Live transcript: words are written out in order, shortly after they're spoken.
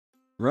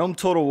Rome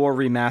Total War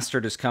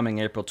Remastered is coming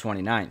April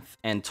 29th,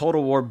 and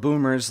Total War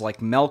boomers like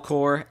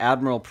Melkor,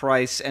 Admiral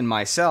Price, and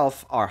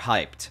myself are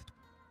hyped.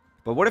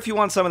 But what if you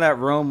want some of that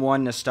Rome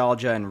 1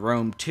 nostalgia and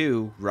Rome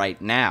 2 right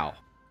now?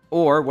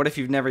 Or what if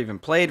you've never even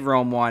played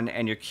Rome 1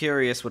 and you're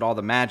curious what all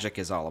the magic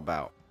is all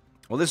about?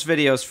 Well, this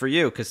video is for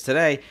you, because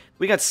today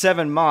we got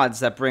 7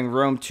 mods that bring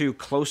Rome 2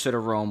 closer to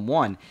Rome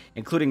 1,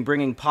 including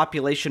bringing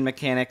population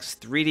mechanics,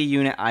 3D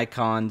unit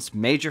icons,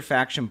 major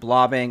faction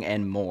blobbing,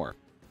 and more.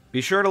 Be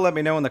sure to let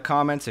me know in the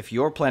comments if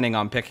you're planning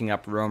on picking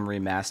up Rome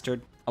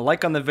Remastered. A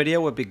like on the video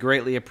would be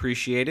greatly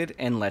appreciated,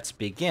 and let's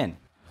begin.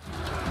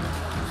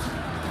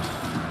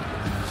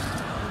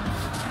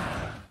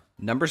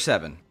 Number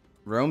 7.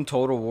 Rome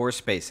Total War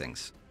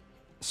Spacings.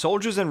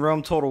 Soldiers in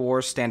Rome Total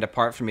War stand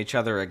apart from each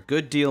other a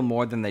good deal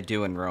more than they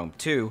do in Rome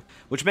 2,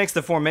 which makes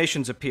the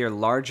formations appear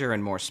larger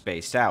and more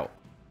spaced out.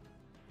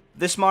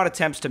 This mod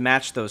attempts to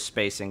match those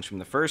spacings from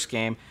the first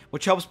game,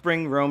 which helps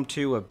bring Rome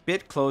 2 a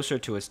bit closer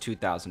to its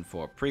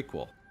 2004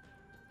 prequel.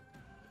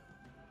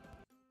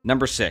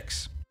 Number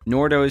 6.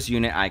 Nordo's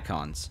Unit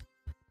Icons.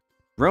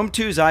 Rome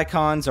 2's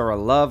icons are a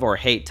love or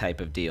hate type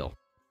of deal.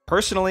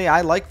 Personally, I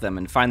like them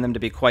and find them to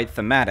be quite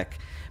thematic,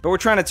 but we're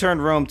trying to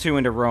turn Rome 2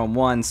 into Rome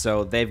 1,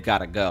 so they've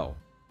gotta go.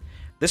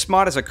 This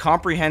mod is a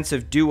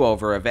comprehensive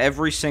do-over of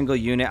every single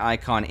unit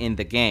icon in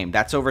the game.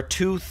 That's over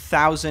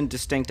 2,000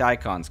 distinct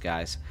icons,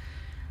 guys.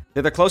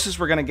 They're the closest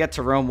we're going to get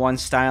to Rome 1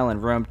 style in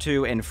Rome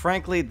 2, and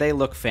frankly, they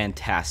look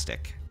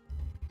fantastic.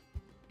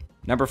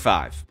 Number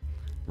 5.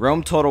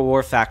 Rome Total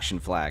War Faction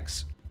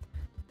Flags.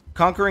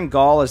 Conquering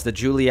Gaul as the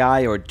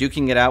Julii or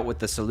duking it out with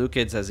the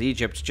Seleucids as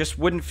Egypt just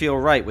wouldn't feel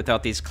right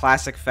without these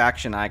classic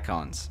faction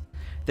icons.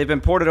 They've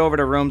been ported over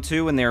to Rome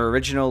 2 in their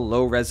original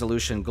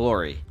low-resolution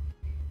glory.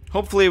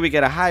 Hopefully we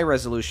get a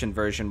high-resolution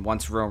version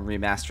once Rome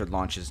Remastered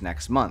launches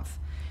next month.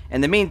 In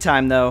the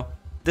meantime, though,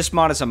 this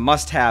mod is a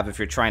must-have if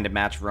you're trying to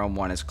match Rome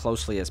 1 as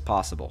closely as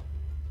possible.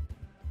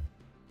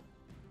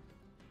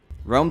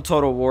 Rome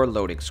Total War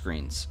Loading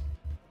Screens.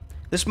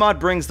 This mod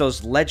brings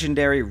those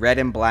legendary red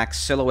and black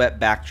silhouette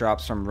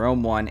backdrops from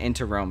Rome 1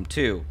 into Rome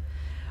 2.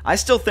 I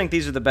still think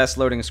these are the best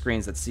loading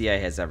screens that CA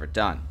has ever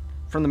done.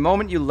 From the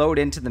moment you load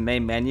into the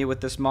main menu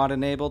with this mod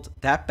enabled,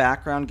 that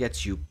background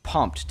gets you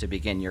pumped to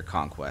begin your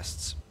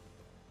conquests.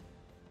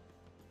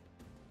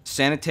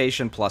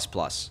 Sanitation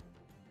Plus.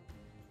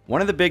 One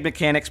of the big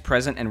mechanics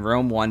present in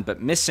Rome 1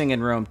 but missing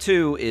in Rome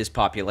 2 is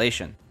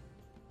population.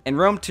 In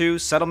Rome 2,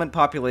 settlement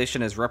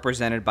population is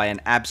represented by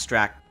an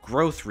abstract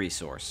growth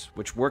resource,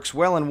 which works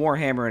well in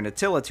Warhammer and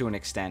Attila to an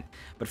extent,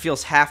 but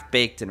feels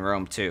half-baked in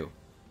Rome 2.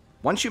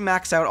 Once you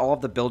max out all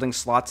of the building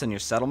slots in your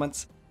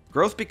settlements,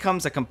 growth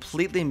becomes a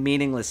completely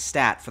meaningless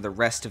stat for the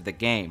rest of the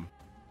game.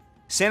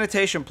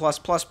 Sanitation Plus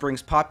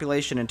brings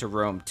population into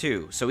Rome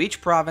 2, so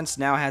each province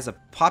now has a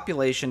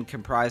population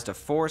comprised of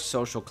 4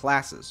 social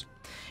classes,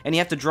 and you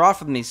have to draw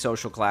from these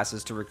social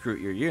classes to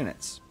recruit your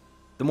units.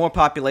 The more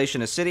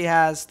population a city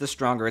has, the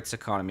stronger its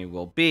economy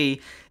will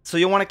be, so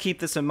you'll want to keep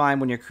this in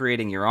mind when you're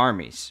creating your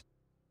armies.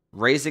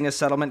 Raising a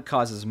settlement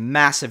causes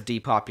massive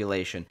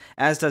depopulation,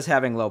 as does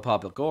having low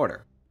public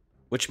order,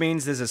 which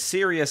means there's a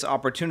serious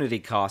opportunity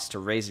cost to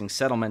raising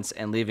settlements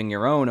and leaving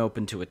your own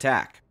open to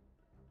attack.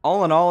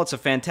 All in all, it's a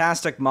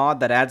fantastic mod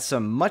that adds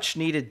some much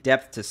needed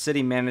depth to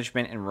city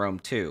management in Rome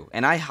 2,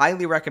 and I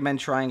highly recommend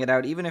trying it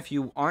out even if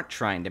you aren't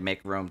trying to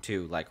make Rome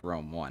 2 like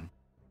Rome 1.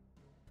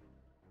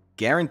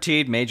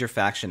 Guaranteed Major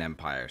Faction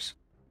Empires.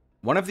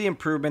 One of the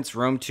improvements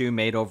Rome 2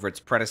 made over its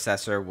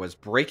predecessor was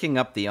breaking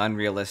up the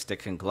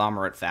unrealistic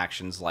conglomerate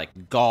factions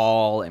like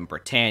Gaul and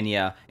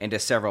Britannia into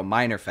several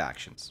minor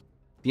factions.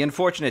 The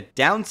unfortunate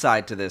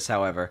downside to this,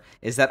 however,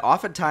 is that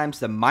oftentimes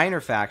the minor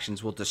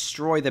factions will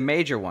destroy the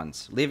major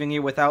ones, leaving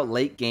you without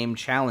late-game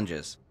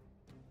challenges.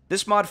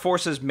 This mod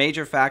forces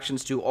major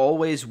factions to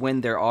always win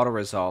their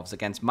auto-resolves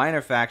against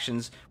minor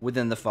factions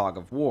within the fog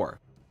of war.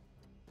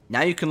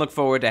 Now you can look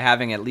forward to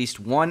having at least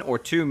 1 or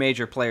 2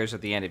 major players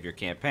at the end of your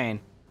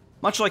campaign,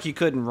 much like you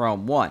could in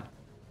Rome 1.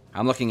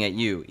 I'm looking at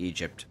you,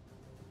 Egypt.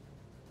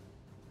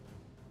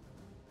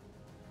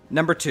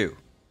 Number 2.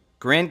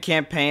 Grand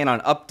Campaign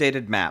on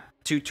updated map.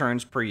 2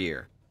 turns per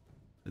year.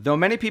 Though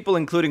many people,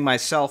 including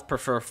myself,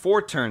 prefer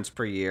 4 turns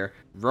per year,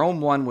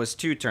 Rome 1 was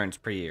 2 turns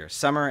per year,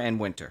 summer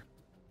and winter.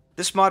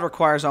 This mod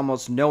requires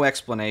almost no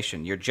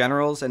explanation. Your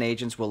generals and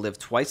agents will live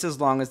twice as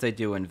long as they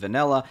do in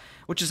vanilla,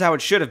 which is how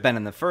it should have been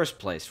in the first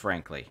place,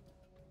 frankly.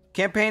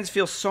 Campaigns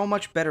feel so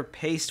much better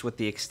paced with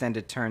the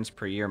extended turns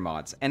per year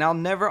mods, and I'll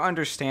never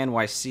understand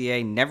why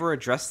CA never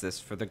addressed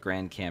this for the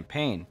Grand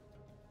Campaign.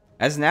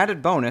 As an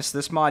added bonus,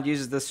 this mod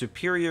uses the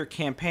superior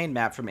campaign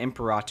map from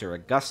Imperator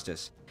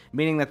Augustus,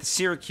 meaning that the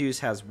Syracuse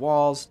has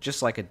walls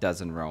just like it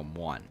does in Rome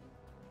 1.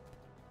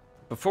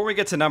 Before we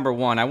get to number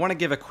 1, I want to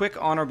give a quick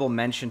honorable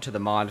mention to the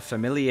mod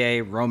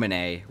Familiae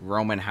Romanei,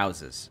 Roman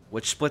Houses,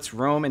 which splits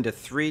Rome into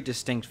 3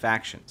 distinct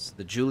factions,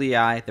 the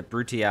Julii, the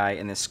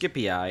Brutii, and the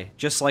Scipii,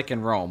 just like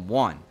in Rome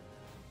 1.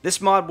 This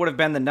mod would have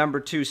been the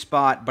number 2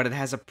 spot, but it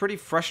has a pretty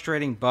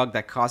frustrating bug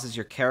that causes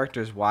your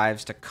character's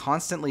wives to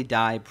constantly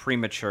die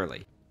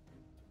prematurely.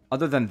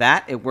 Other than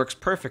that, it works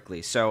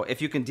perfectly, so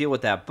if you can deal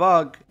with that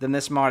bug, then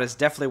this mod is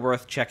definitely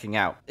worth checking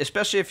out,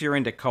 especially if you're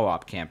into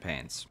co-op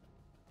campaigns.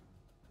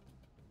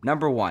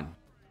 Number 1.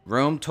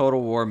 Rome Total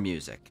War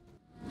Music.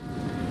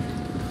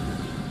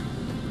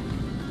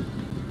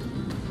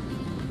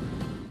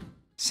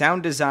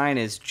 Sound design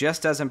is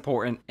just as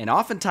important, and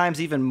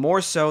oftentimes even more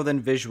so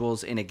than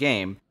visuals in a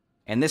game,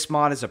 and this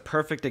mod is a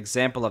perfect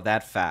example of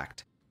that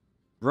fact.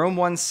 Rome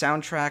 1's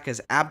soundtrack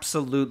is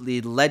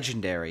absolutely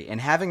legendary, and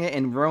having it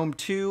in Rome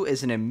 2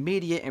 is an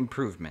immediate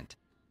improvement.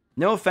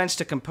 No offense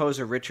to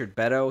composer Richard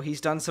Beto,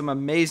 he's done some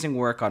amazing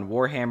work on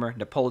Warhammer,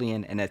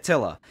 Napoleon, and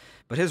Attila,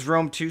 but his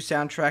Rome 2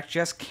 soundtrack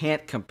just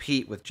can't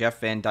compete with Jeff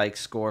Van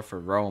Dyke's score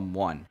for Rome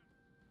 1.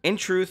 In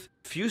truth,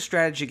 few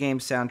strategy game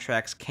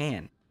soundtracks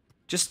can.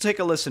 Just take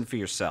a listen for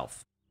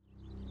yourself.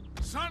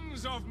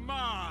 Sons of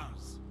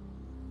Mars!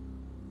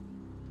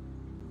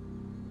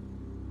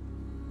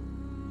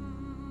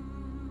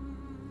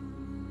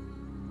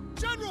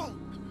 General!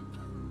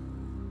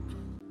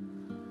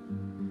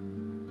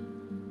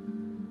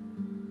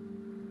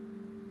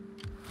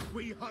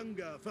 We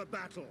hunger for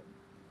battle.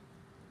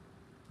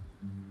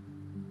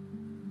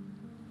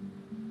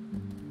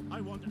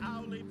 I want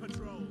hourly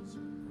patrols.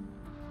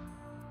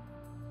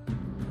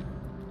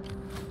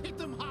 Hit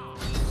them hard!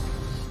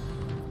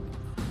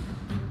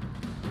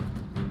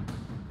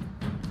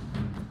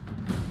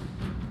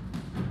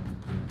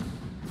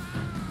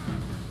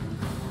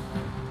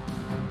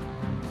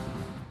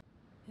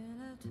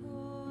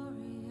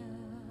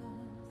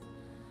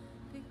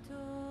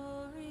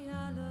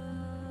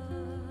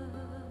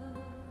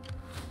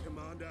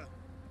 Commander.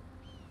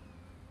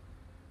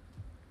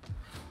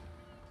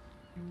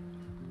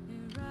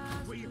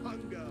 We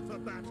hunger for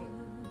battle.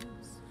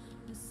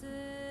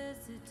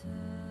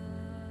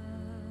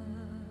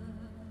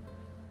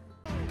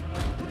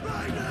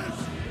 Riders,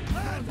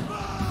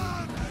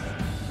 advance!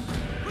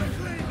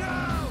 Quickly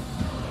now!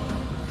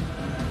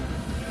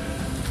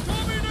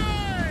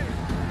 Domine!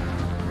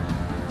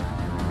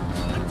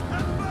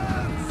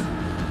 Advance!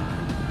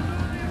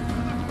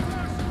 The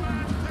first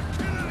man to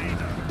kill a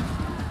leader!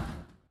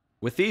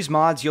 With these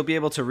mods, you'll be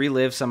able to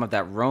relive some of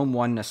that Rome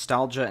 1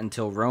 nostalgia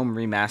until Rome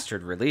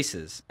Remastered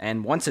releases,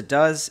 and once it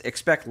does,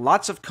 expect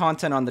lots of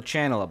content on the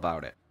channel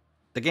about it.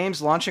 The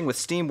game's launching with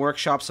Steam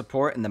Workshop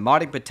support, and the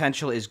modding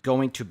potential is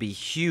going to be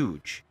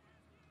huge.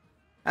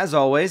 As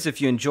always,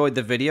 if you enjoyed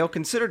the video,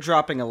 consider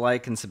dropping a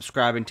like and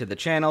subscribing to the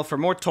channel for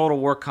more Total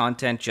War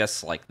content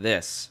just like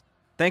this.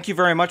 Thank you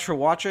very much for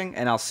watching,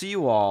 and I'll see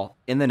you all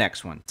in the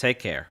next one. Take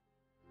care.